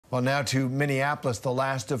Well, now to Minneapolis. The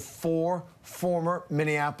last of 4 former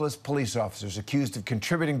Minneapolis police officers accused of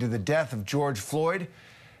contributing to the death of George Floyd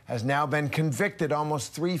has now been convicted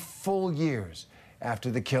almost 3 full years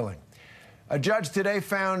after the killing. A judge today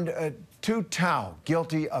found Tou Thao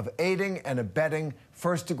guilty of aiding and abetting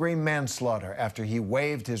first-degree manslaughter after he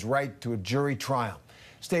waived his right to a jury trial.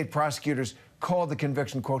 State prosecutors called the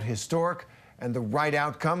conviction, quote, historic and the right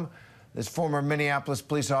outcome. This former Minneapolis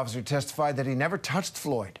police officer testified that he never touched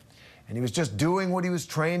Floyd, and he was just doing what he was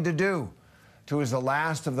trained to do. Tou is the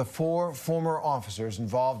last of the 4 former officers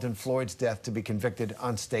involved in Floyd's death to be convicted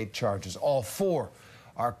on state charges. All 4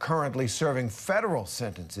 are currently serving federal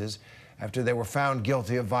sentences after they were found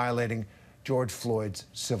guilty of violating George Floyd's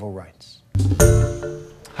civil rights.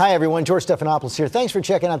 Hi everyone, George Stephanopoulos here. Thanks for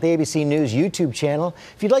checking out the ABC News YouTube channel.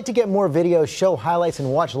 If you'd like to get more videos, show highlights,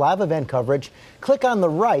 and watch live event coverage, click on the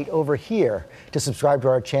right over here to subscribe to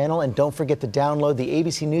our channel, and don't forget to download the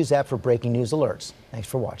ABC News app for breaking news alerts. Thanks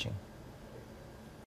for watching.